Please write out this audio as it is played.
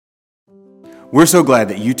We're so glad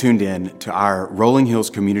that you tuned in to our Rolling Hills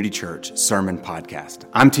Community Church Sermon Podcast.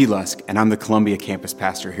 I'm T. Lusk, and I'm the Columbia campus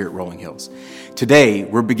pastor here at Rolling Hills. Today,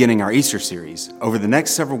 we're beginning our Easter series. Over the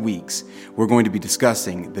next several weeks, we're going to be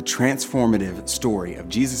discussing the transformative story of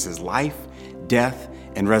Jesus' life, death,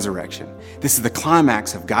 and resurrection. This is the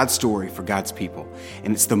climax of God's story for God's people,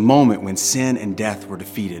 and it's the moment when sin and death were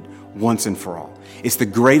defeated once and for all. It's the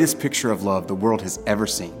greatest picture of love the world has ever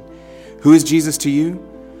seen. Who is Jesus to you?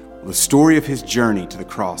 The story of his journey to the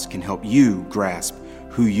cross can help you grasp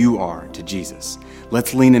who you are to Jesus.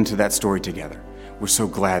 Let's lean into that story together. We're so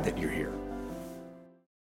glad that you're here.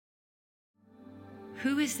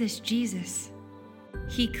 Who is this Jesus?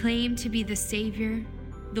 He claimed to be the Savior,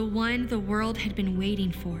 the one the world had been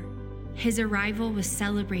waiting for. His arrival was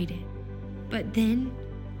celebrated. But then,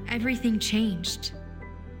 everything changed.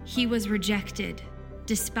 He was rejected,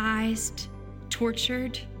 despised,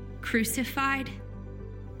 tortured, crucified,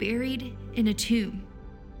 buried in a tomb.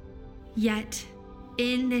 Yet,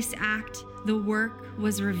 in this act, the work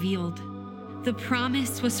was revealed. The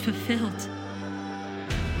promise was fulfilled.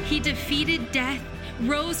 He defeated death,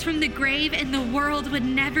 rose from the grave, and the world would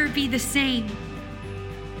never be the same.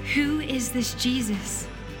 Who is this Jesus?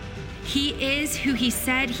 He is who he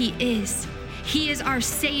said he is. He is our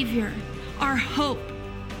Savior, our hope,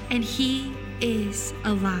 and he is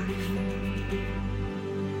alive.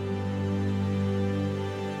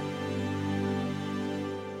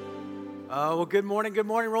 Well, good morning,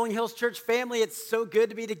 Rolling Hills Church family. It's so good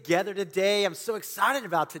to be together today. I'm so excited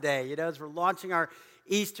about today, as we're launching our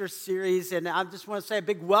Easter series. And I just want to say a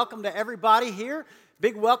big welcome to everybody here.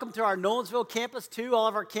 Big welcome to our Nolensville campus, too. All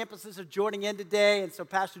of our campuses are joining in today. And so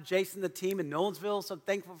Pastor Jason, the team in Nolensville, so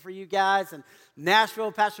thankful for you guys. And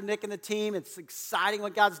Nashville, Pastor Nick and the team. It's exciting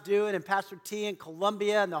what God's doing. And Pastor T in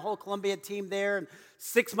Columbia and the whole Columbia team there. And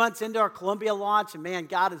 6 months into our Columbia launch. And man,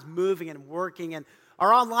 God is moving and working. And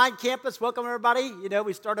our online campus, welcome everybody.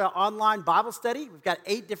 We started an online Bible study. We've got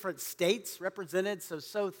 8 different states represented,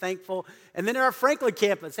 so thankful. And then our Franklin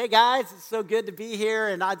campus. Hey guys, it's so good to be here,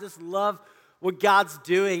 and I just love what God's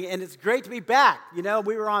doing. And it's great to be back. We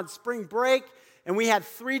were on spring break, and we had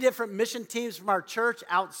 3 different mission teams from our church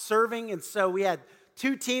out serving. And so we had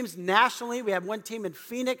 2 teams nationally. We had 1 team in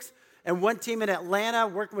Phoenix and 1 team in Atlanta,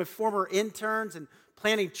 working with former interns and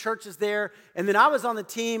planting churches there. And then I was on the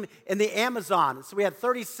team in the Amazon. So we had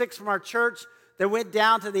 36 from our church that went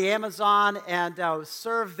down to the Amazon and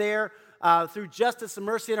served there through Justice and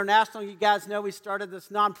Mercy International. You guys know we started this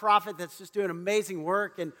nonprofit that's just doing amazing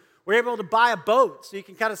work. And we're able to buy a boat. So you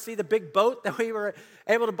can kind of see the big boat that we were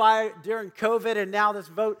able to buy during COVID. And now this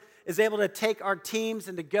boat is able to take our teams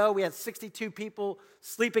and to go. We had 62 people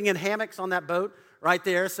sleeping in hammocks on that boat right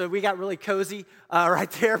there, so we got really cozy right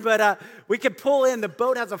there. But we could pull in. The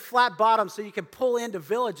boat has a flat bottom, so you can pull into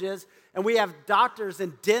villages. And we have doctors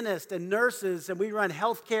and dentists and nurses, and we run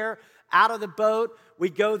healthcare out of the boat.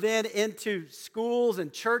 We go then into schools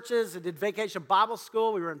and churches and did Vacation Bible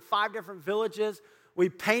School. We were in 5 different villages. We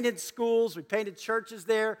painted schools. We painted churches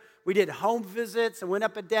there. We did home visits and went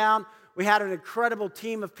up and down. We had an incredible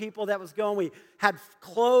team of people that was going. We had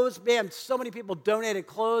clothes. Man, so many people donated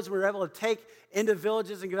clothes. We were able to take into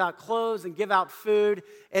villages and give out clothes and give out food.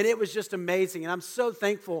 And it was just amazing. And I'm so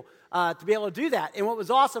thankful to be able to do that. And what was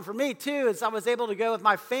awesome for me, too, is I was able to go with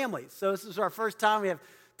my family. So this is our first time. We have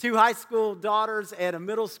 2 high school daughters and a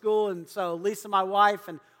middle school. And so Lisa, my wife,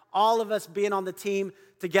 and all of us being on the team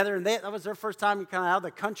together. And that was their first time kind of out of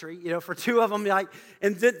the country, for 2 of them,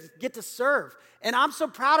 and get to serve. And I'm so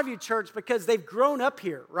proud of you, church, because they've grown up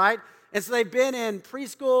here, right? And so they've been in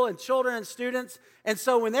preschool and children and students. And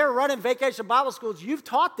so when they're running Vacation Bible Schools, you've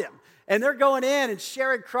taught them. And they're going in and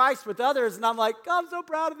sharing Christ with others. And I'm like, I'm so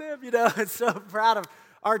proud of them, and so proud of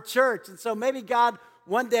our church. And so maybe God,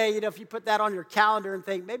 one day, if you put that on your calendar and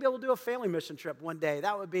think, maybe we'll do a family mission trip one day.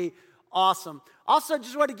 That would be awesome. Also,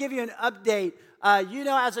 just want to give you an update.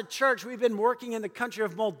 As a church, we've been working in the country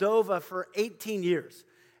of Moldova for 18 years.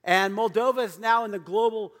 And Moldova is now in the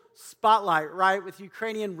global spotlight, right, with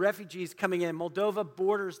Ukrainian refugees coming in. Moldova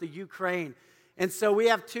borders the Ukraine. And so we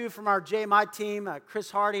have 2 from our JMI team, Chris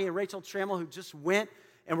Hardy and Rachel Trammell, who just went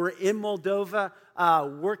and were in Moldova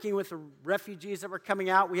working with the refugees that were coming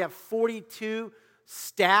out. We have 42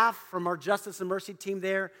 staff from our Justice and Mercy team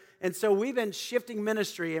there. And so we've been shifting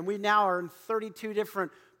ministry, and we now are in 32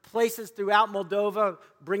 different places throughout Moldova,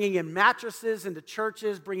 bringing in mattresses into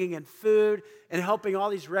churches, bringing in food, and helping all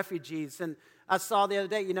these refugees. And I saw the other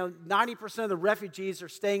day, 90% of the refugees are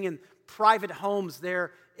staying in private homes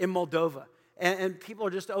there in Moldova. And people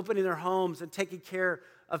are just opening their homes and taking care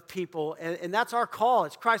of people. And that's our call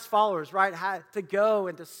as Christ followers, right? To go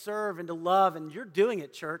and to serve and to love. And you're doing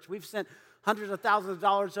it, church. We've sent hundreds of thousands of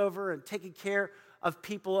dollars over and taken care of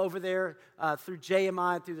people over there through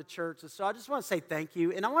JMI and through the church. And so I just want to say thank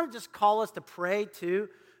you. And I want to just call us to pray too.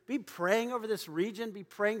 Be praying over this region. Be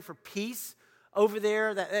praying for peace over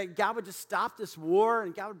there, that God would just stop this war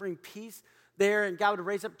and God would bring peace there, and God would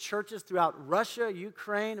raise up churches throughout Russia,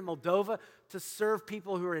 Ukraine, and Moldova to serve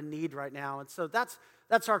people who are in need right now. And so that's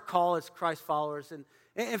our call as Christ followers. And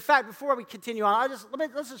in fact, before we continue on,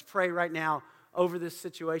 let's just pray right now over this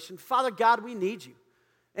situation. Father God, we need you.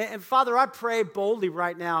 And Father, I pray boldly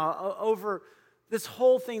right now over this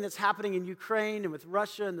whole thing that's happening in Ukraine and with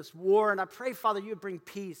Russia and this war. And I pray, Father, you would bring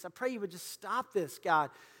peace. I pray you would just stop this, God.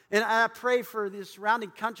 And I pray for the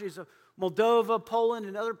surrounding countries of Moldova, Poland,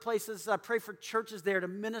 and other places. I pray for churches there to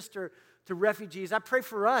minister to refugees. I pray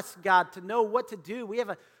for us, God, to know what to do. We have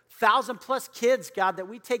 1,000+ kids, God, that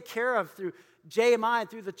we take care of through JMI and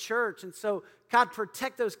through the church. And so, God,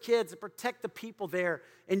 protect those kids and protect the people there.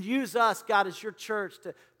 And use us, God, as your church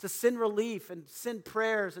to send relief and send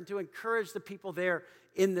prayers and to encourage the people there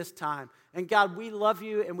in this time. And God, we love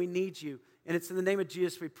you and we need you. And it's in the name of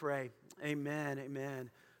Jesus we pray. Amen,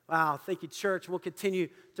 amen. Wow, thank you, church. We'll continue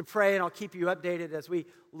to pray, and I'll keep you updated as we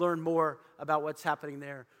learn more about what's happening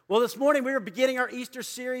there. Well, this morning we were beginning our Easter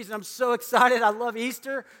series, and I'm so excited. I love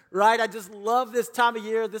Easter, right? I just love this time of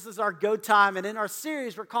year. This is our go time, and in our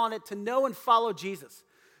series, we're calling it To Know and Follow Jesus.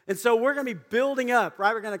 And so we're going to be building up,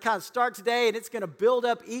 right? We're going to kind of start today, and it's going to build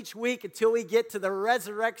up each week until we get to the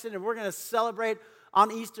resurrection, and we're going to celebrate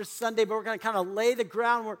on Easter Sunday, but we're going to kind of lay the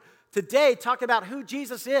groundwork today talking about who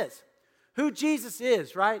Jesus is. Who Jesus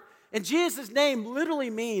is, right? And Jesus' name literally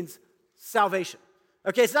means salvation.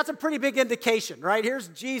 Okay, so that's a pretty big indication, right? Here's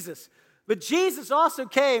Jesus. But Jesus also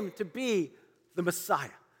came to be the Messiah,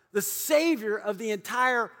 the Savior of the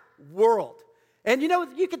entire world. And you know,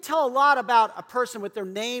 you can tell a lot about a person with their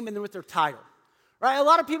name and with their title, right? A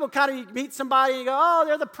lot of people kind of meet somebody and you go, oh,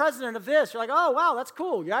 they're the president of this. You're like, oh, wow, that's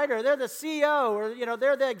cool, right? Or they're the CEO, or, you know,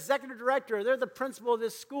 they're the executive director, or they're the principal of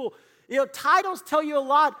this school. You know, titles tell you a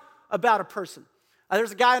lot about a person.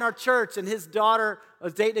 There's a guy in our church, and his daughter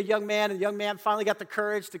was dating a young man, and the young man finally got the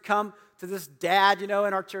courage to come to this dad, you know,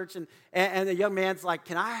 in our church, and the young man's like,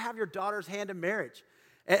 can I have your daughter's hand in marriage?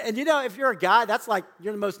 And you know, if you're a guy, that's like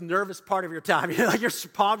you're the most nervous part of your time. You know, like your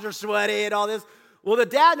palms are sweaty and all this. Well, the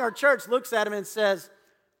dad in our church looks at him and says,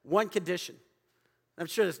 one condition. I'm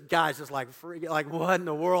sure this guy's just like, what in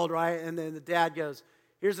the world, right? And then the dad goes,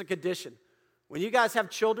 here's the condition. When you guys have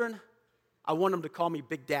children, I want them to call me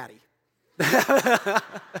Big Daddy. That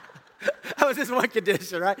was just one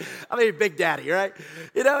condition, right? I mean, Big Daddy, right?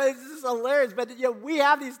 You know, it's just hilarious. But, you know, we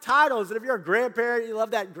have these titles. And if you're a grandparent, you love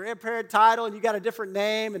that grandparent title, and you got a different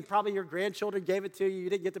name, and probably your grandchildren gave it to you. You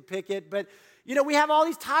didn't get to pick it. But, you know, we have all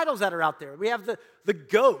these titles that are out there. We have the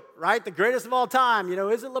GOAT, right? The greatest of all time. You know,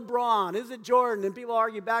 is it LeBron? Is it Jordan? And people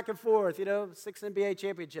argue back and forth, you know, 6 NBA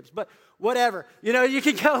championships. But whatever. You know, you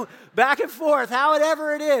can go back and forth,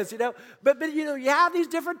 however it is, you know. But you know, you have these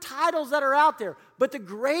different titles that are out there. But the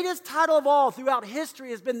greatest title of all throughout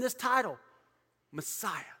history has been this title,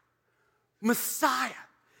 Messiah. Messiah.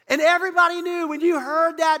 And everybody knew when you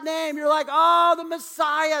heard that name, you're like, oh, the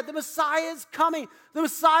Messiah is coming. The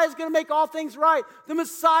Messiah is going to make all things right. The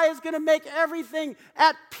Messiah is going to make everything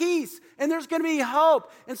at peace, and there's going to be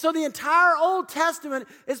hope. And so the entire Old Testament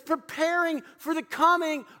is preparing for the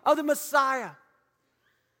coming of the Messiah.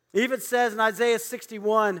 It even says in Isaiah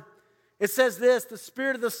 61, it says this, the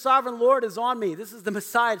Spirit of the Sovereign Lord is on me. This is the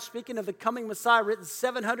Messiah, speaking of the coming Messiah, written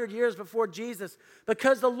 700 years before Jesus.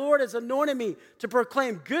 Because the Lord has anointed me to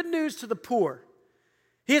proclaim good news to the poor.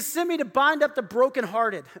 He has sent me to bind up the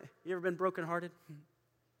brokenhearted. You ever been brokenhearted?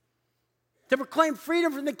 To proclaim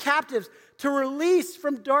freedom from the captives, to release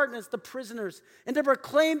from darkness the prisoners, and to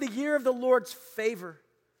proclaim the year of the Lord's favor.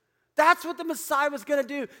 That's what the Messiah was going to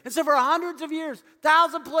do. And so for hundreds of years,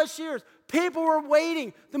 1,000+ years, people were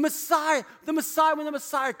waiting. The Messiah, when the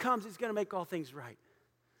Messiah comes, he's going to make all things right.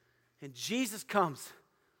 And Jesus comes.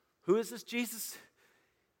 Who is this Jesus?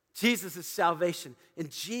 Jesus is salvation, and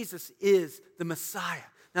Jesus is the Messiah.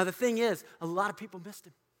 Now the thing is, a lot of people missed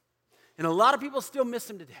him. And a lot of people still miss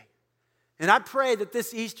him today. And I pray that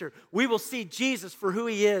this Easter, we will see Jesus for who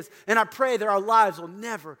he is. And I pray that our lives will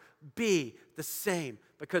never be the same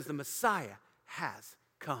because the Messiah has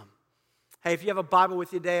come. Hey, if you have a Bible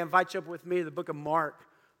with you today, I invite you up with me to the book of Mark.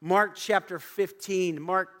 Mark chapter 15.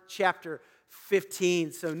 Mark chapter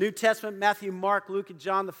 15. So New Testament, Matthew, Mark, Luke, and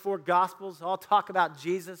John, the 4 Gospels, all talk about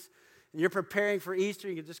Jesus. And you're preparing for Easter.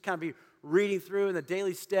 You can just kind of be reading through in the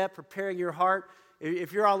daily step, preparing your heart.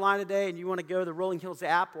 If you're online today and you want to go to the Rolling Hills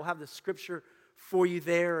app, we'll have the scripture for you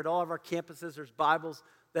there. At all of our campuses, there's Bibles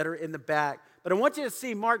that are in the back. But I want you to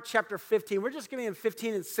see Mark chapter 15. We're just going to be in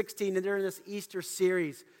 15 and 16, and during this Easter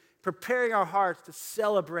series, preparing our hearts to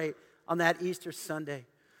celebrate on that Easter Sunday.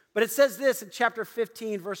 But it says this in chapter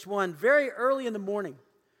 15, verse 1, very early in the morning,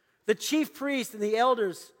 the chief priests and the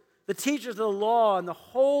elders, the teachers of the law, and the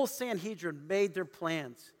whole Sanhedrin made their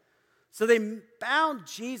plans. So they bound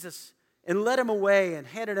Jesus and led him away and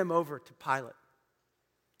handed him over to Pilate.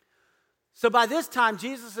 So by this time,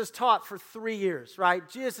 Jesus has taught for 3 years, right?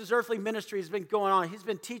 Jesus' earthly ministry has been going on. He's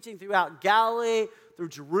been teaching throughout Galilee, through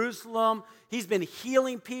Jerusalem. He's been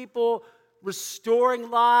healing people,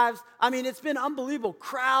 restoring lives. I mean, it's been unbelievable.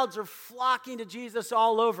 Crowds are flocking to Jesus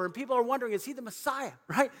all over. And people are wondering, is he the Messiah,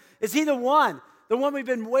 right? Is he the one we've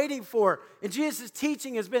been waiting for? And Jesus'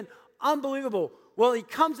 teaching has been unbelievable. Well, he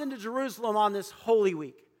comes into Jerusalem on this Holy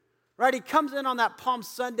Week, right? He comes in on that Palm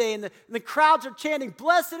Sunday, and the crowds are chanting,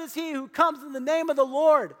 blessed is he who comes in the name of the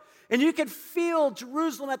Lord. And you can feel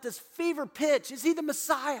Jerusalem at this fever pitch. Is he the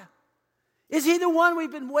Messiah? Is he the one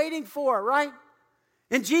we've been waiting for, right?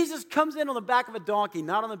 And Jesus comes in on the back of a donkey,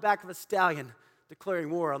 not on the back of a stallion, declaring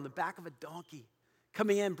war, on the back of a donkey,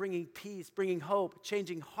 coming in, bringing peace, bringing hope,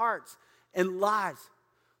 changing hearts and lives.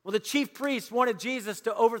 Well, the chief priests wanted Jesus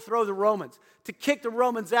to overthrow the Romans, to kick the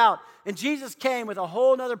Romans out. And Jesus came with a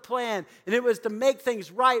whole other plan, and it was to make things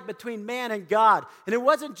right between man and God. And it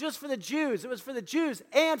wasn't just for the Jews, it was for the Jews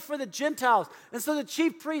and for the Gentiles. And so the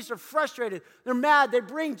chief priests are frustrated. They're mad. They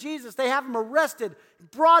bring Jesus. They have him arrested,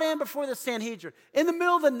 brought in before the Sanhedrin in the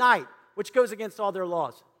middle of the night, which goes against all their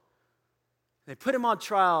laws. They put him on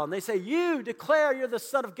trial, and they say, you declare you're the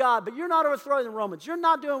Son of God, but you're not overthrowing the Romans. You're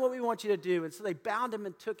not doing what we want you to do. And so they bound him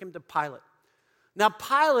and took him to Pilate. Now,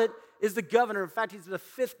 Pilate is the governor. In fact, he's the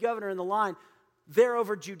 5th governor in the line there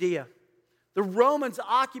over Judea. The Romans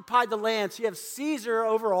occupied the land, so you have Caesar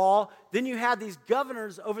over all. Then you had these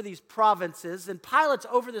governors over these provinces, and Pilate's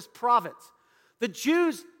over this province. The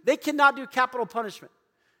Jews, they cannot do capital punishment.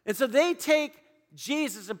 And so they take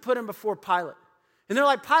Jesus and put him before Pilate. And they're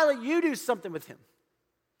like, Pilate, you do something with him.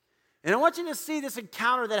 And I want you to see this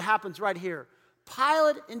encounter that happens right here.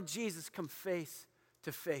 Pilate and Jesus come face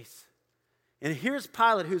to face. And here's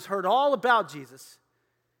Pilate, who's heard all about Jesus.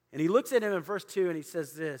 And he looks at him in verse 2 and he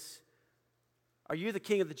says this, are you the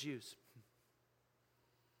king of the Jews?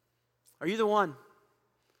 Are you the one?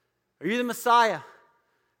 Are you the Messiah?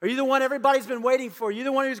 Are you the one everybody's been waiting for? Are you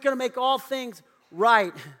the one who's going to make all things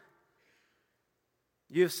right?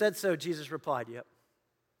 You have said so, Jesus replied, yep,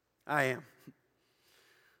 I am.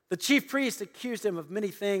 The chief priest accused him of many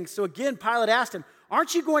things. So again, Pilate asked him,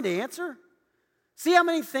 aren't you going to answer? See how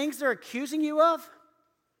many things they're accusing you of?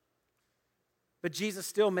 But Jesus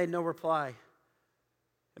still made no reply.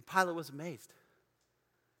 And Pilate was amazed.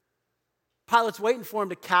 Pilate's waiting for him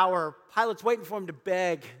to cower. Pilate's waiting for him to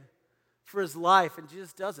beg for his life. And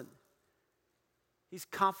Jesus doesn't. He's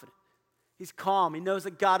confident. He's calm. He knows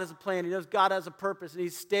that God has a plan. He knows God has a purpose. And he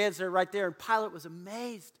stands there right there. And Pilate was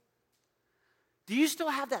amazed. Do you still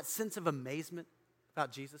have that sense of amazement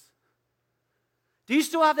about Jesus? Do you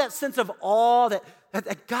still have that sense of awe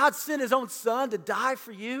that God sent his own son to die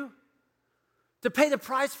for you? To pay the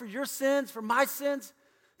price for your sins, for my sins?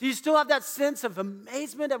 Do you still have that sense of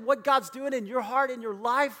amazement at what God's doing in your heart, in your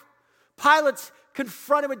life? Pilate's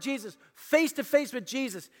confronted with Jesus, face to face with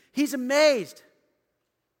Jesus. He's amazed.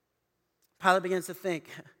 Pilate begins to think,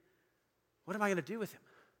 what am I going to do with him?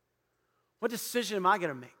 What decision am I going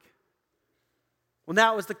to make? Well,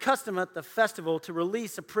 now it was the custom at the festival to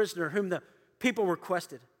release a prisoner whom the people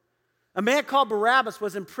requested. A man called Barabbas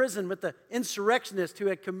was in prison with the insurrectionist who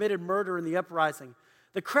had committed murder in the uprising.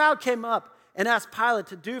 The crowd came up and asked Pilate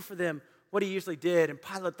to do for them what he usually did, and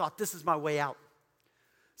Pilate thought, this is my way out.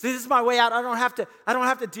 See, this is my way out. I don't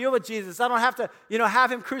have to deal with Jesus. I don't have to,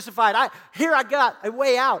 have him crucified. I got a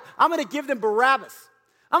way out. I'm going to give them Barabbas.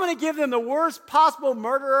 I'm going to give them the worst possible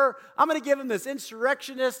murderer. I'm going to give them this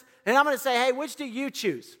insurrectionist, and I'm going to say, hey, which do you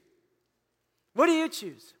choose? What do you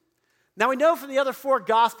choose? Now, we know from the other 4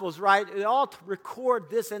 Gospels, right, they all record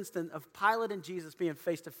this instant of Pilate and Jesus being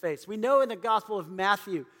face to face. We know in the Gospel of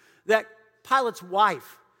Matthew that Pilate's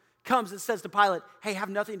wife comes and says to Pilate, hey, have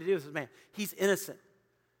nothing to do with this man. He's innocent.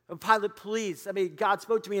 And Pilate, please, God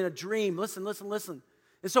spoke to me in a dream. Listen.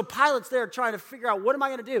 And so Pilate's there trying to figure out, what am I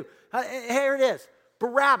going to do? Here it is,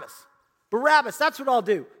 Barabbas, that's what I'll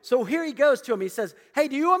do. So here he goes to him. He says, hey,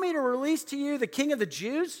 do you want me to release to you the king of the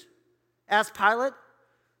Jews? Asked Pilate.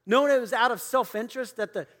 Knowing it was out of self-interest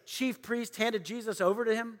that the chief priest handed Jesus over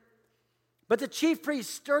to him. But the chief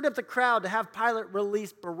priest stirred up the crowd to have Pilate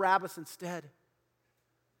release Barabbas instead.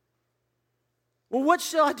 Well, what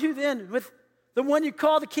shall I do then with the one you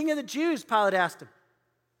call the King of the Jews? Pilate asked him.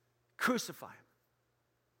 Crucify him.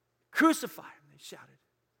 Crucify him, they shouted.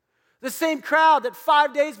 The same crowd that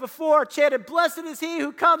 5 days before chanted, blessed is he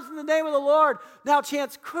who comes in the name of the Lord, now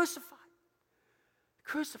chants, crucify.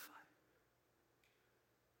 Crucify.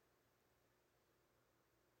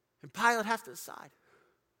 And Pilate has to decide,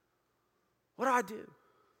 what do I do?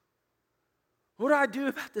 What do I do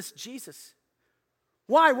about this Jesus?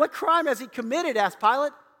 Why? What crime has he committed? Asked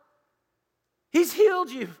Pilate. He's healed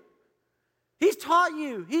you. He's taught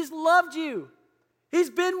you. He's loved you. He's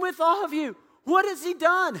been with all of you. What has he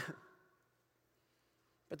done?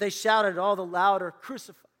 But they shouted all the louder,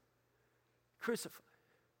 crucify, crucify.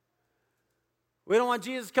 We don't want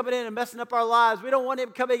Jesus coming in and messing up our lives. We don't want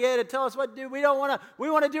him coming in and tell us what to do. We want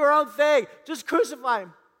to do our own thing. Just crucify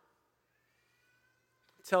him.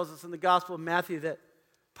 It tells us in the Gospel of Matthew that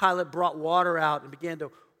Pilate brought water out and began to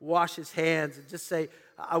wash his hands and just say,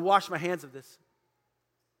 I wash my hands of this.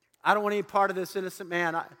 I don't want any part of this innocent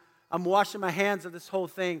man. I'm washing my hands of this whole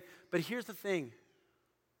thing. But here's the thing.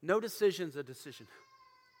 No decision's a decision.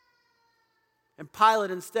 And Pilate,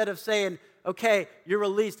 instead of saying, okay, you're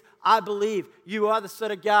released, I believe you are the Son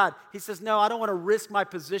of God, he says, no, I don't want to risk my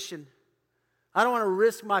position. I don't want to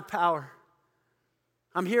risk my power.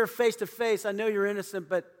 I'm here face to face. I know you're innocent,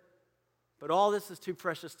 but all this is too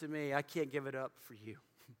precious to me. I can't give it up for you.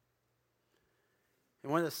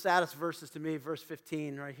 And one of the saddest verses to me, verse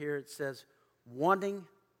 15 right here, it says, wanting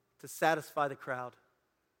to satisfy the crowd.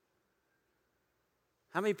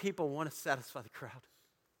 How many people want to satisfy the crowd?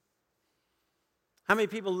 How many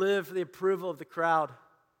people live for the approval of the crowd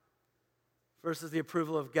versus the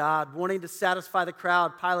approval of God? Wanting to satisfy the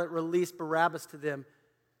crowd, Pilate released Barabbas to them,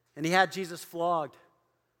 and he had Jesus flogged.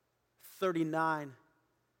 39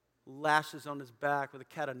 lashes on his back with a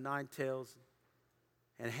cat of 9 tails,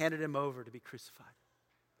 and handed him over to be crucified.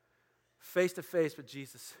 Face to face with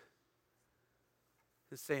Jesus,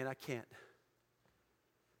 and saying, I can't.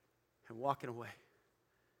 And walking away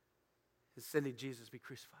and sending Jesus to be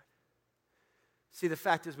crucified. See, the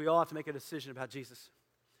fact is we all have to make a decision about Jesus.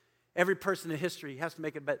 Every person in history has to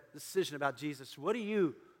make a decision about Jesus. What do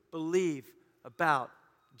you believe about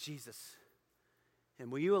Jesus?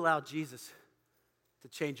 And will you allow Jesus to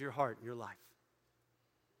change your heart and your life?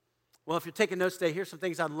 Well, if you're taking notes today, here's some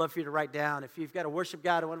things I'd love for you to write down. If you've got a worship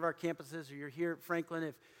guide at one of our campuses or you're here at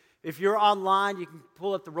Franklin, if you're online, you can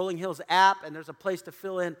pull up the Rolling Hills app and there's a place to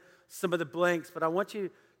fill in some of the blanks. But I want you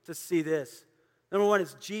to see this. Number one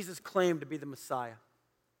is Jesus claimed to be the Messiah.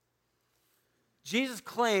 Jesus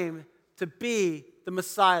claimed to be the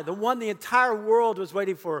Messiah, the one the entire world was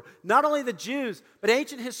waiting for. Not only the Jews, but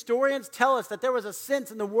ancient historians tell us that there was a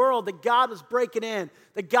sense in the world that God was breaking in,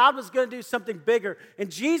 that God was going to do something bigger.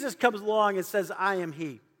 And Jesus comes along and says, I am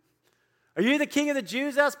he. Are you the King of the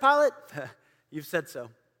Jews? Asked Pilate. You've said so.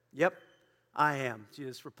 Yep, I am,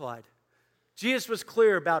 Jesus replied. Jesus was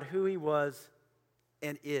clear about who he was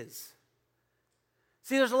and is.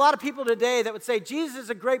 See, there's a lot of people today that would say Jesus is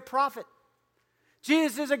a great prophet.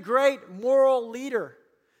 Jesus is a great moral leader.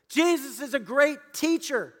 Jesus is a great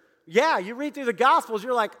teacher. Yeah, you read through the Gospels,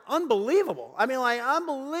 you're like, unbelievable. I mean, like,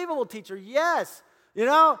 unbelievable teacher. Yes. You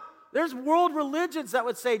know, there's world religions that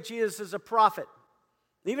would say Jesus is a prophet.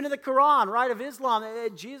 Even in the Quran, right, of Islam,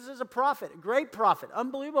 Jesus is a prophet, a great prophet,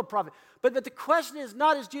 unbelievable prophet. But the question is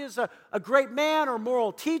not, is Jesus a great man or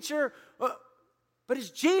moral teacher, but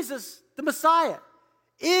is Jesus the Messiah?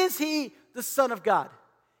 Is he the Son of God?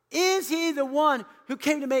 Is he the one who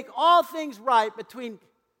came to make all things right between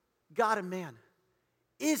God and man?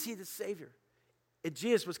 Is he the Savior? And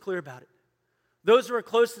Jesus was clear about it. Those who were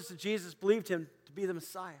closest to Jesus believed him to be the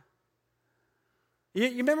Messiah. You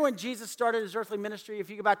remember when Jesus started his earthly ministry? If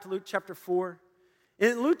you go back to Luke chapter 4.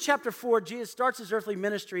 In Luke chapter 4, Jesus starts his earthly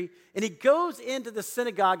ministry, and he goes into the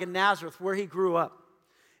synagogue in Nazareth where he grew up.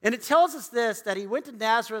 And it tells us this, that he went to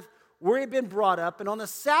Nazareth where he had been brought up, and on the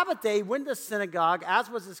Sabbath day, he went to the synagogue, as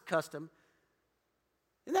was his custom.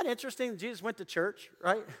 Isn't that interesting? Jesus went to church,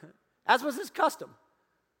 right? As was his custom.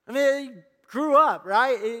 I mean, he grew up,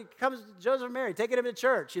 right? He comes to Joseph and Mary, taking him to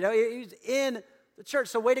church. You know, he's in the church.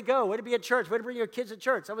 So way to go. Way to be at church. Way to bring your kids to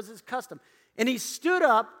church. That was his custom. And he stood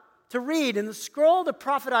up to read, and the scroll of the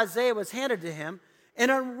prophet Isaiah was handed to him. And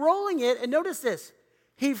unrolling it, and notice this,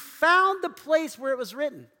 he found the place where it was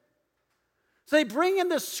written. So they bring him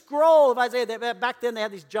the scroll of Isaiah. Back then they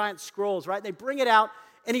had these giant scrolls, right? They bring it out,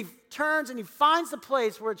 and he turns and he finds the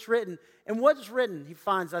place where it's written. And what's written? He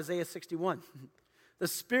finds Isaiah 61. The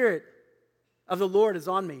Spirit of the Lord is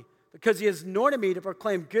on me, because he has anointed me to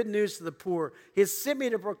proclaim good news to the poor. He has sent me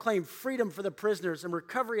to proclaim freedom for the prisoners and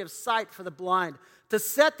recovery of sight for the blind, to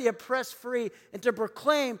set the oppressed free, and to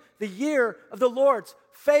proclaim the year of the Lord's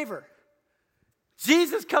favor.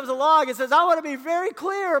 Jesus comes along and says, I want to be very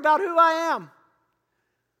clear about who I am.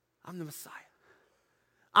 I'm the Messiah.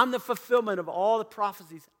 I'm the fulfillment of all the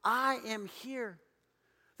prophecies. I am here.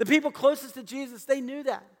 The people closest to Jesus, they knew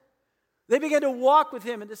that. They began to walk with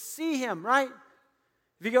him and to see him, right?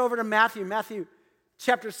 If you go over to Matthew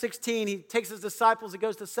chapter 16, he takes his disciples, he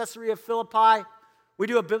goes to Caesarea Philippi. We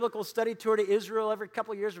do a biblical study tour to Israel every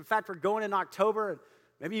couple of years. In fact, we're going in October, and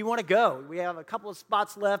maybe you want to go. We have a couple of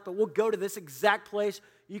spots left, but we'll go to this exact place.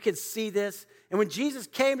 You can see this. And when Jesus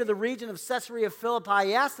came to the region of Caesarea Philippi,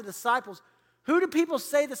 he asked the disciples, who do people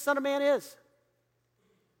say the Son of Man is?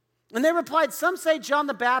 And they replied, some say John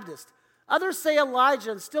the Baptist, others say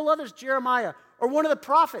Elijah, and still others Jeremiah, or one of the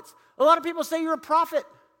prophets. A lot of people say you're a prophet.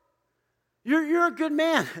 You're a good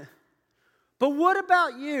man. But what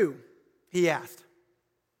about you? He asked.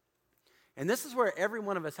 And this is where every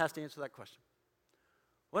one of us has to answer that question.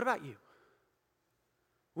 What about you?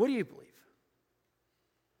 What do you believe?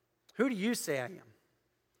 Who do you say I am?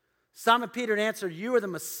 Simon Peter answered, you are the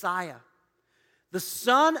Messiah, the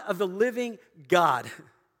Son of the living God.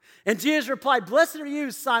 And Jesus replied, blessed are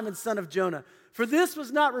you, Simon, son of Jonah, for this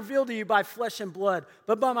was not revealed to you by flesh and blood,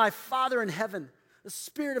 but by my Father in heaven, the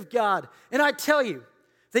Spirit of God. And I tell you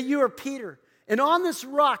that you are Peter, and on this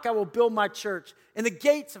rock I will build my church, and the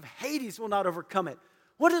gates of Hades will not overcome it.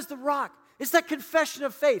 What is the rock? It's that confession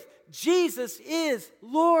of faith. Jesus is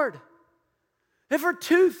Lord. And for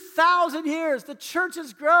 2,000 years, the church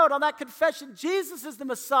has grown on that confession. Jesus is the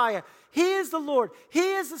Messiah. He is the Lord. He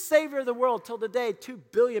is the Savior of the world. Till today, 2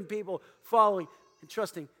 billion people following and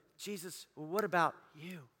trusting Jesus. Well, what about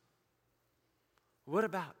you? What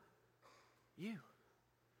about you?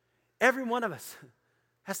 Every one of us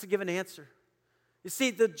has to give an answer. You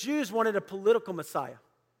see, the Jews wanted a political Messiah,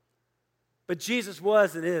 but Jesus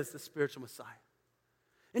was and is the spiritual Messiah.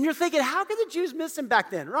 And you're thinking, how could the Jews miss him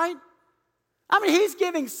back then, right? I mean, he's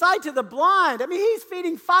giving sight to the blind. I mean, he's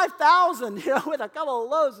feeding 5,000, with a couple of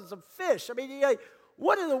loaves and some fish. I mean,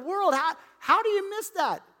 what in the world? How do you miss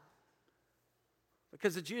that?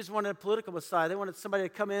 Because the Jews wanted a political Messiah. They wanted somebody to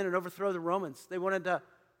come in and overthrow the Romans. They wanted to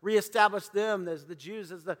reestablish them as the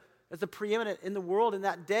Jews, as the preeminent in the world in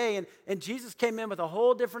that day. And Jesus came in with a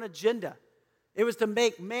whole different agenda. It was to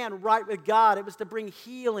make man right with God. It was to bring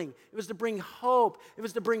healing. It was to bring hope. It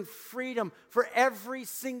was to bring freedom for every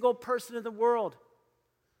single person in the world.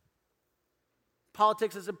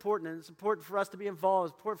 Politics is important, and it's important for us to be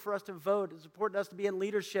involved. It's important for us to vote. It's important for us to be in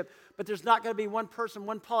leadership. But there's not going to be one person,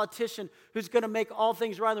 one politician who's going to make all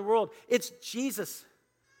things right in the world. It's Jesus.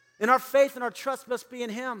 And our faith and our trust must be in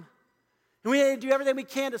him. And we need to do everything we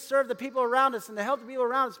can to serve the people around us and to help the people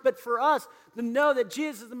around us. But for us to know that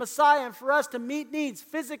Jesus is the Messiah, and for us to meet needs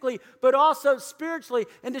physically, but also spiritually,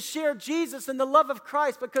 and to share Jesus and the love of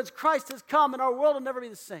Christ, because Christ has come and our world will never be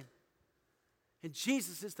the same. And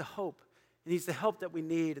Jesus is the hope, and he's the help that we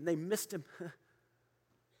need. And they missed him.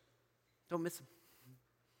 Don't miss him.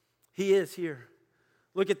 He is here.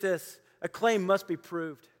 Look at this. A claim must be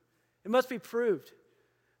proved. It must be proved.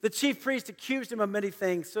 The chief priest accused him of many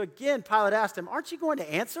things. So again, Pilate asked him, aren't you going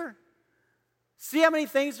to answer? See how many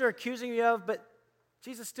things they're accusing you of? But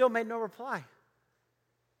Jesus still made no reply.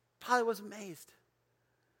 Pilate was amazed.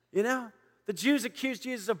 The Jews accused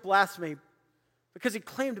Jesus of blasphemy because he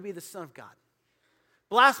claimed to be the Son of God.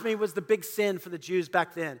 Blasphemy was the big sin for the Jews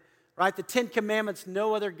back then, right? The 10 Commandments,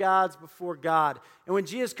 no other gods before God. And when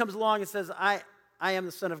Jesus comes along and says, I am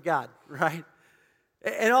the Son of God, right?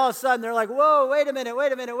 And all of a sudden, they're like, whoa, wait a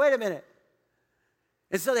minute.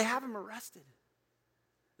 And so they have him arrested.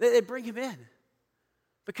 They bring him in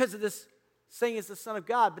because of this saying he's the Son of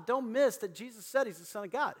God. But don't miss that Jesus said he's the Son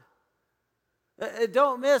of God.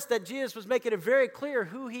 Don't miss that Jesus was making it very clear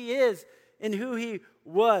who he is and who he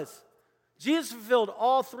was. Jesus fulfilled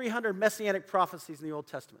all 300 messianic prophecies in the Old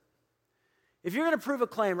Testament. If you're going to prove a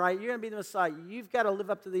claim, right, you're going to be the Messiah, you've got to live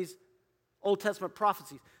up to these Old Testament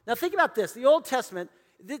prophecies. Now think about this. The Old Testament,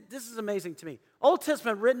 this is amazing to me. Old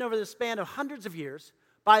Testament written over the span of hundreds of years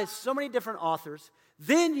by so many different authors.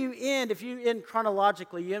 Then you end, if you end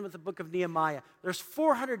chronologically, you end with the book of Nehemiah. There's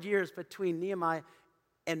 400 years between Nehemiah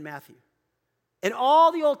and Matthew. And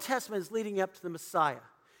all the Old Testament is leading up to the Messiah.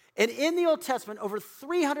 And in the Old Testament, over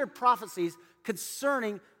 300 prophecies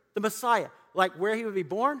concerning the Messiah. Like where he would be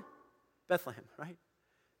born? Bethlehem, right?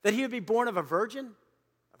 That he would be born of a virgin?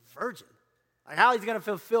 A virgin. Like how he's going to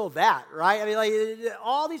fulfill that, right? I mean, like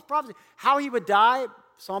all these prophecies. How he would die,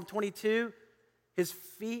 Psalm 22, his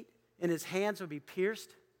feet and his hands would be pierced.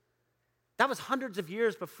 That was hundreds of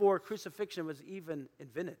years before crucifixion was even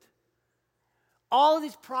invented. All of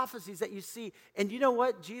these prophecies that you see, and you know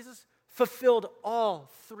what? Jesus fulfilled all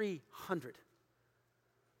 300.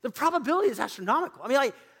 The probability is astronomical. I mean,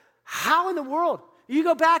 like, how in the world? You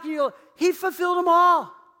go back and you go, he fulfilled them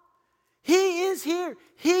all. He is here.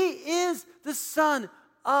 He is the Son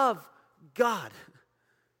of God.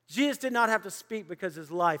 Jesus did not have to speak because his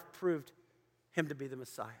life proved him to be the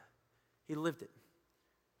Messiah. He lived it.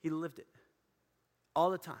 He lived it all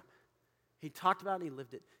the time. He talked about it and he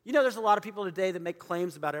lived it. You know, there's a lot of people today that make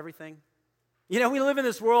claims about everything. You know, we live in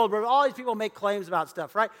this world where all these people make claims about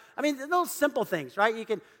stuff, right? I mean, those simple things, right? You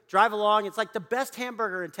can drive along, it's like the best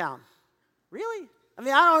hamburger in town. Really? I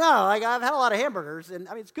mean, I don't know. Like, I've had a lot of hamburgers, and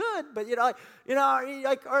I mean, it's good, but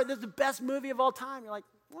or there's the best movie of all time. You're like,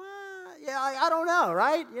 well, yeah, I don't know,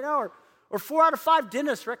 right? You know, or 4 out of 5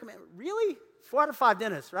 dentists recommend. Really? 4 out of 5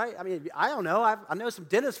 dentists, right? I mean, I don't know. I know some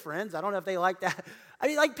dentist friends. I don't know if they like that. I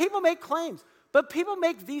mean, like, people make claims, but people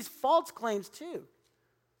make these false claims too.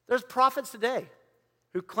 There's prophets today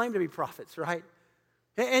who claim to be prophets, right?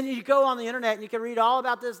 And you go on the internet and you can read all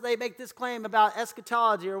about this. They make this claim about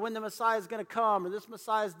eschatology or when the Messiah is going to come or this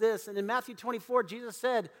Messiah is this. And in Matthew 24, Jesus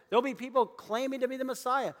said, there'll be people claiming to be the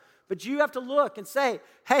Messiah. But you have to look and say,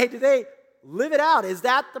 hey, do they live it out? Is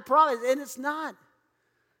that the promise? And it's not.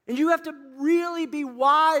 And you have to really be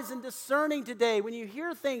wise and discerning today when you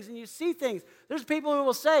hear things and you see things. There's people who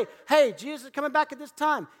will say, hey, Jesus is coming back at this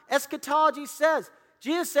time. Eschatology says,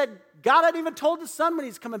 Jesus said, God hadn't even told the Son when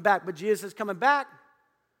he's coming back, but Jesus is coming back.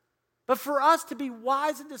 But for us to be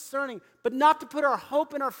wise and discerning, but not to put our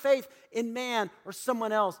hope and our faith in man or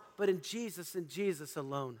someone else, but in Jesus and Jesus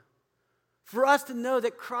alone. For us to know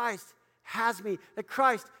that Christ has me, that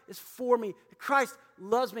Christ is for me, that Christ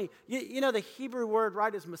loves me. You know, the Hebrew word,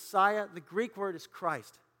 right, is Messiah. The Greek word is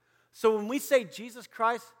Christ. So when we say Jesus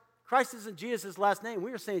Christ, Christ isn't Jesus' last name.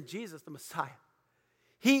 We are saying Jesus, the Messiah.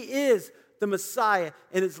 He is the Messiah,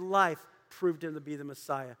 and his life proved him to be the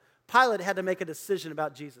Messiah. Pilate had to make a decision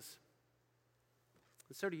about Jesus.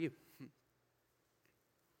 And so do you.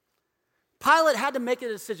 Pilate had to make a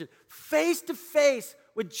decision face to face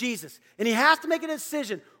with Jesus. And he has to make a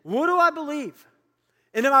decision. What do I believe?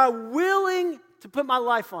 And am I willing to put my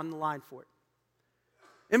life on the line for it?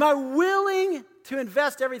 Am I willing to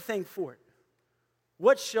invest everything for it?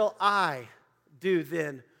 What shall I do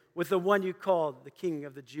then with the one you called the King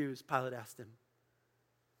of the Jews? Pilate asked him.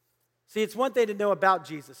 See, it's one thing to know about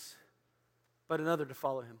Jesus, but another to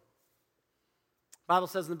follow him. The Bible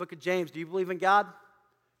says in the book of James, do you believe in God?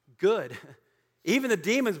 Good. Even the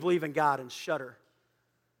demons believe in God and shudder.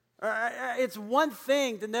 It's one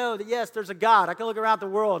thing to know that, yes, there's a God. I can look around the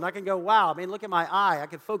world and I can go, wow, I mean, look at my eye. I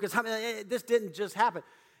can focus. I mean, this didn't just happen.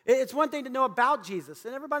 It's one thing to know about Jesus,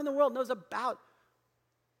 and everybody in the world knows about,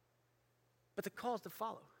 but the call is to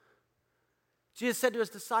follow. Jesus said to his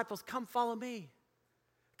disciples, come follow me.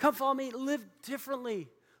 Come follow me. Live differently.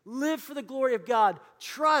 Live for the glory of God.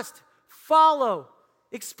 Trust. Follow.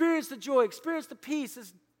 Experience the joy. Experience the peace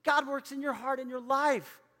as God works in your heart and your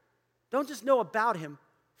life. Don't just know about him.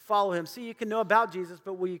 Follow him. See, you can know about Jesus,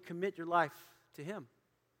 but will you commit your life to him?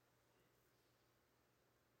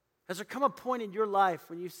 Has there come a point in your life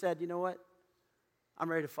when you said, you know what? I'm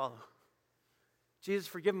ready to follow. Jesus,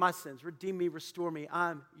 forgive my sins. Redeem me. Restore me.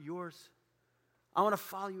 I'm yours. I want to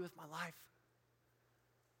follow you with my life.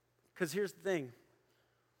 Because here's the thing.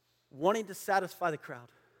 Wanting to satisfy the crowd.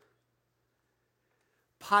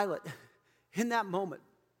 Pilate, in that moment,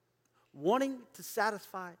 wanting to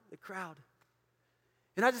satisfy the crowd.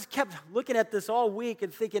 And I just kept looking at this all week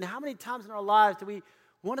and thinking, how many times in our lives do we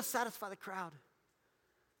want to satisfy the crowd?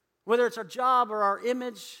 Whether it's our job or our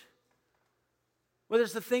image, whether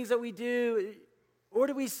it's the things that we do, or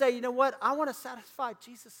do we say, you know what, I want to satisfy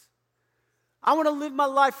Jesus. I want to live my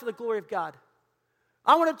life for the glory of God.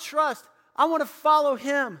 I want to trust. I want to follow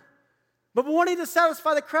him. But wanting to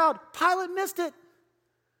satisfy the crowd, Pilate missed it.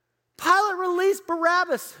 Pilate released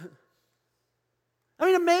Barabbas. I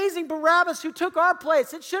mean, amazing Barabbas who took our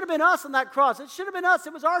place. It should have been us on that cross. It should have been us.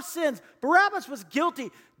 It was our sins. Barabbas was guilty.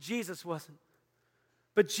 Jesus wasn't.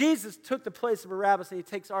 But Jesus took the place of Barabbas and he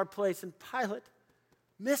takes our place, and Pilate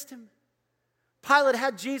missed him. Pilate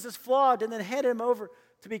had Jesus flogged and then handed him over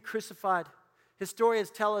to be crucified. Historians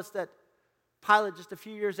tell us that Pilate, just a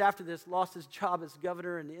few years after this, lost his job as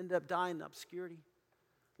governor and ended up dying in obscurity.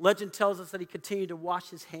 Legend tells us that he continued to wash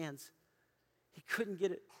his hands. He couldn't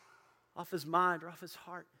get it off his mind or off his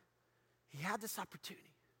heart. He had this opportunity,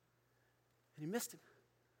 and he missed it.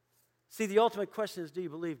 See, the ultimate question is, do you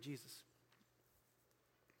believe Jesus?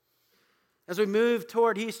 As we move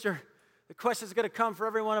toward Easter, the question is going to come for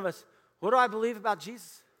every one of us. What do I believe about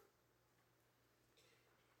Jesus?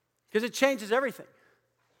 Because it changes everything.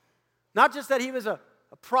 Not just that he was a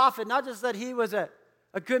prophet, not just that he was a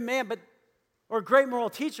good man, or a great moral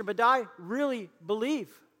teacher, but I really believe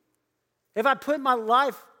if I put my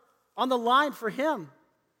life on the line for him,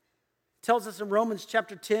 it tells us in Romans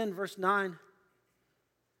chapter 10, verse 9,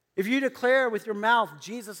 if you declare with your mouth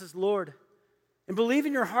Jesus is Lord and believe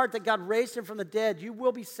in your heart that God raised him from the dead, you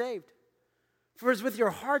will be saved. For it's with your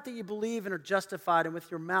heart that you believe and are justified, and with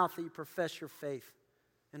your mouth that you profess your faith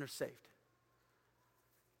and are saved.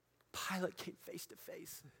 Pilate came face to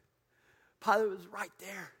face. Pilate was right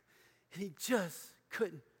there, and he just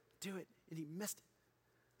couldn't do it, and he missed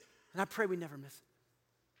it. And I pray we never miss it.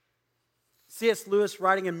 C.S. Lewis,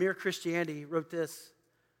 writing in Mere Christianity, wrote this: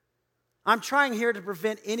 I'm trying here to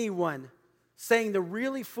prevent anyone saying the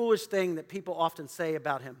really foolish thing that people often say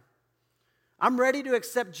about him. I'm ready to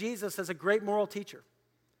accept Jesus as a great moral teacher,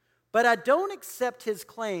 but I don't accept his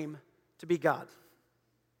claim to be God.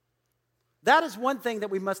 That is one thing that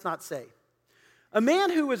we must not say. A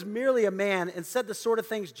man who was merely a man and said the sort of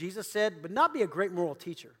things Jesus said would not be a great moral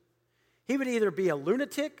teacher. He would either be a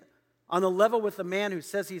lunatic on the level with the man who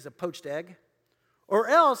says he's a poached egg, or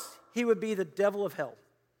else he would be the devil of hell.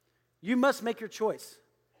 You must make your choice.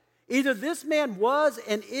 Either this man was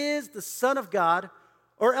and is the Son of God,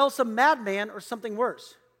 or else a madman or something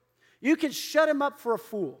worse. You can shut him up for a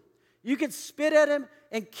fool. You can spit at him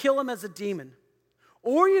and kill him as a demon.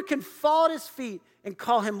 Or you can fall at his feet and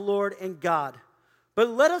call him Lord and God. But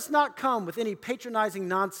let us not come with any patronizing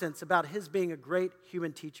nonsense about his being a great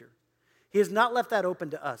human teacher. He has not left that open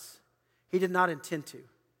to us. He did not intend to.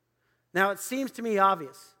 Now it seems to me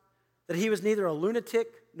obvious that he was neither a lunatic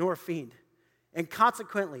nor a fiend. And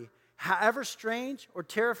consequently, however strange or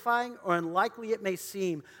terrifying or unlikely it may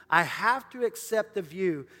seem, I have to accept the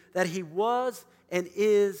view that he was and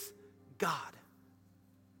is God.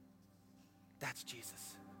 That's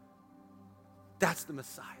Jesus. That's the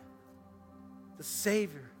Messiah, the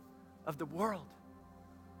Savior of the world,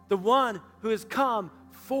 the one who has come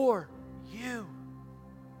for you.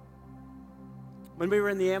 When we were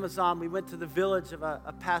in the Amazon, we went to the village of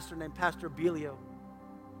a pastor named Pastor Abelio.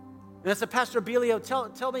 And I said, Pastor Abelio,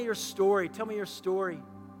 tell me your story. Tell me your story.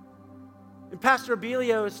 And Pastor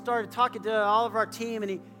Abelio started talking to all of our team,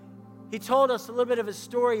 and he told us a little bit of his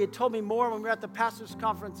story. He told me more when we were at the pastor's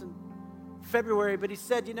conference in February, but he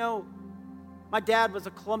said, my dad was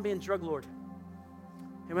a Colombian drug lord.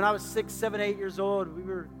 And when I was 6, 7, 8 years old, we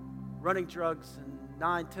were running drugs. And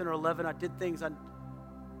 9, 10, or 11, I did things I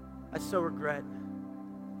so regret.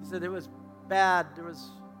 He said it was bad. There was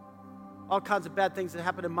all kinds of bad things that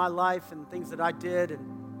happened in my life and things that I did.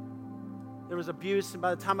 And there was abuse. And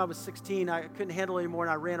by the time I was 16, I couldn't handle it anymore,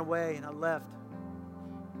 and I ran away and I left.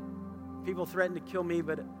 People threatened to kill me,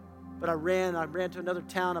 but I ran. I ran to another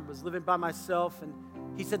town. I was living by myself. And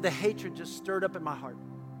he said the hatred just stirred up in my heart.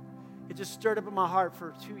 It just stirred up in my heart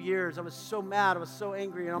for 2 years. I was so mad. I was so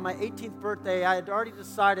angry. And on my 18th birthday, I had already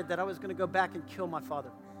decided that I was going to go back and kill my father.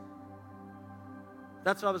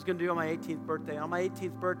 That's what I was going to do on my 18th birthday. On my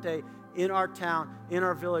 18th birthday, in our town, in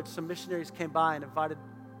our village, some missionaries came by and invited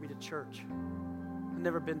me to church. I'd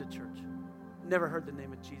never been to church. Never heard the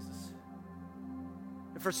name of Jesus.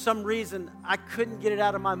 And for some reason, I couldn't get it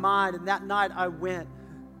out of my mind. And that night, I went.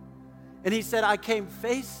 And he said, I came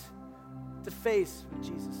face to face with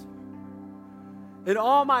Jesus. And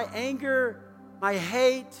all my anger, my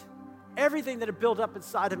hate, everything that had built up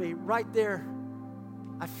inside of me, right there,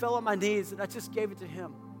 I fell on my knees and I just gave it to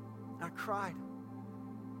him. And I cried.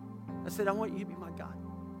 I said, I want you to be my God.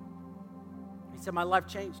 He said, my life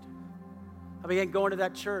changed. I began going to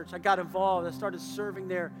that church. I got involved. I started serving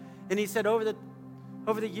there. And he said, over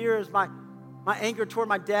the years, my anger toward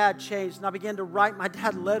my dad changed. And I began to write my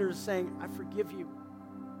dad letters saying, I forgive you.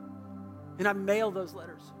 And I mailed those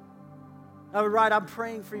letters. I would write, I'm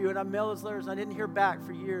praying for you. And I mailed those letters. And I didn't hear back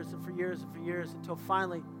for years and for years and for years until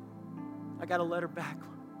finally I got a letter back.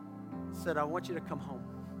 It said, I want you to come home.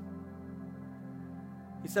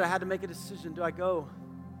 He said, I had to make a decision. Do I go?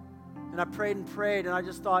 And I prayed and prayed. And I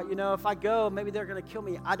just thought, if I go, maybe they're going to kill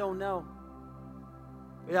me. I don't know.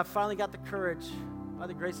 But I finally got the courage, by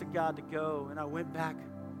the grace of God, to go. And I went back.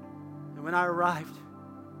 And when I arrived,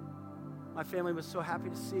 my family was so happy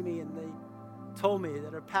to see me. And they told me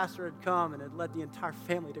that a pastor had come and had led the entire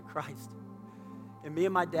family to Christ. And me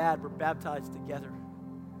and my dad were baptized together.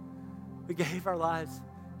 We gave our lives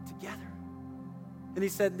together. And he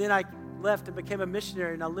said, then I left and became a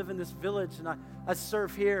missionary, and I live in this village, and I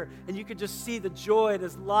serve here. And you could just see the joy in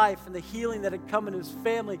his life and the healing that had come in his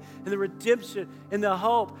family and the redemption and the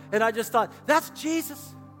hope. And I just thought, that's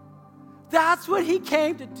Jesus. That's what he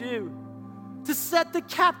came to do, to set the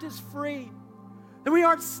captives free. That we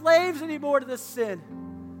aren't slaves anymore to the sin.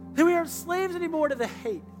 That we aren't slaves anymore to the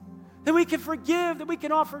hate. That we can forgive, that we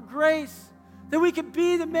can offer grace. That we can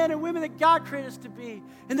be the men and women that God created us to be.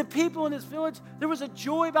 And the people in this village, there was a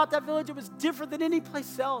joy about that village. It was different than any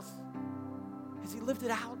place else. Because he lived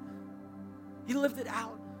it out. He lived it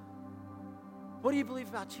out. What do you believe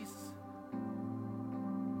about Jesus?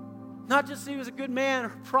 Not just that he was a good man or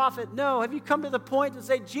prophet. No, have you come to the point to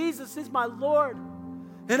say, Jesus is my Lord,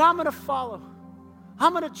 and I'm going to follow.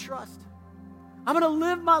 I'm going to trust. I'm going to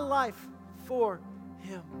live my life for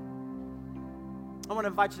him. I want to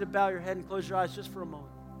invite you to bow your head and close your eyes just for a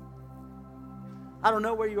moment. I don't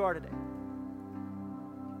know where you are today.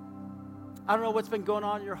 I don't know what's been going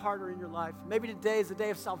on in your heart or in your life. Maybe today is the day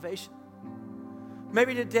of salvation.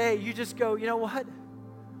 Maybe today you just go, you know what?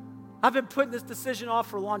 I've been putting this decision off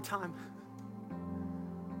for a long time.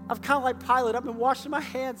 I've kind of like Pilate. I've been washing my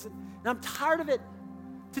hands and I'm tired of it.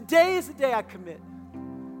 Today is the day I commit.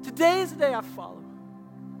 Today is the day I follow.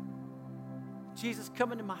 Jesus,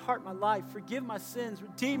 come into my heart, my life. Forgive my sins.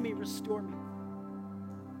 Redeem me. Restore me.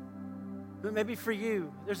 But maybe for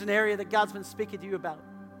you, there's an area that God's been speaking to you about.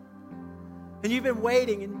 And you've been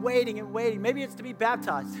waiting and waiting and waiting. Maybe it's to be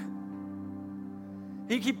baptized. And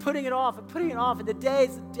you keep putting it off and putting it off. And today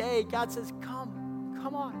is the day God says,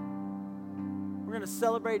 come on. We're going to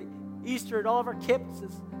celebrate Easter at all of our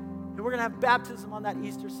campuses. And we're going to have baptism on that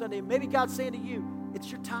Easter Sunday. And maybe God's saying to you, it's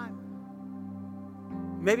your time.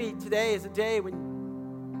 Maybe today is a day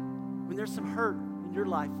when there's some hurt in your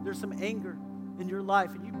life. There's some anger in your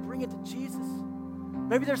life. And you bring it to Jesus.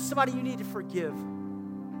 Maybe there's somebody you need to forgive.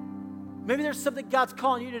 Maybe there's something God's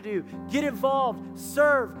calling you to do. Get involved,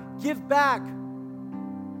 serve, give back.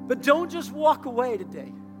 But don't just walk away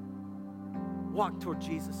today. Walk toward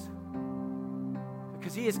Jesus.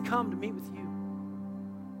 Because he has come to meet with you.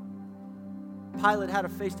 Pilate had a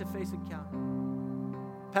face-to-face encounter.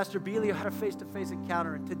 Pastor Belio had a face-to-face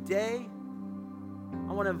encounter. And today,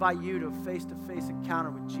 I want to invite you to a face-to-face encounter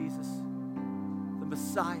with Jesus, the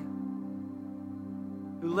Messiah,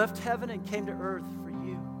 who left heaven and came to earth for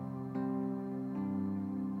you.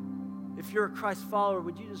 If you're a Christ follower,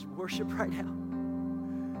 would you just worship right now?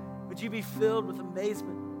 Would you be filled with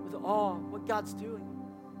amazement, with awe, what God's doing?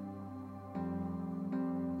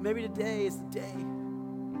 Maybe today is the day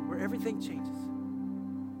where everything changes.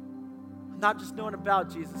 I'm not just knowing about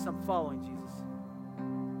Jesus, I'm following Jesus.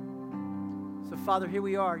 So Father, here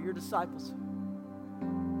we are, your disciples.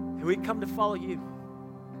 And we come to follow you.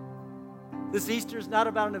 This Easter is not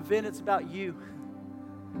about an event, it's about you.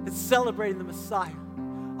 It's celebrating the Messiah,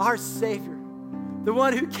 our Savior, the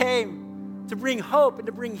one who came to bring hope and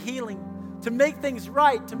to bring healing, to make things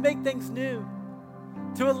right, to make things new,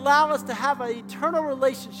 to allow us to have an eternal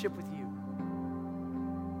relationship with you.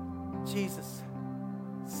 Jesus,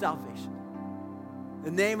 salvation,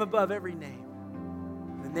 the name above every name,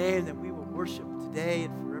 the name that we will worship today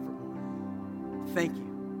and forevermore. Thank you.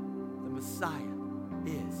 The Messiah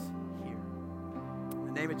is here. In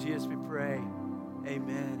the name of Jesus we pray.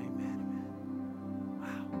 Amen, amen, amen.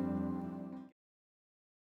 Wow.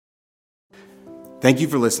 Thank you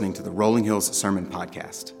for listening to the Rolling Hills Sermon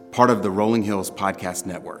Podcast, part of the Rolling Hills Podcast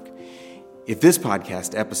Network. If this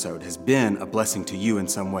podcast episode has been a blessing to you in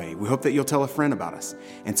some way, we hope that you'll tell a friend about us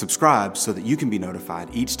and subscribe so that you can be notified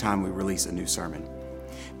each time we release a new sermon.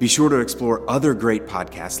 Be sure to explore other great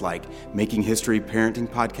podcasts like Making History Parenting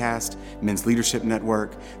Podcast, Men's Leadership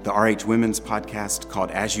Network, the RH Women's podcast called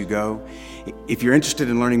As You Go. If you're interested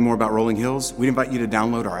in learning more about Rolling Hills, we'd invite you to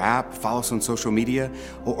download our app, follow us on social media,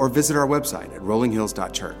 or visit our website at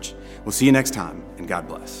rollinghills.church. We'll see you next time, and God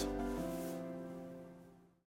bless.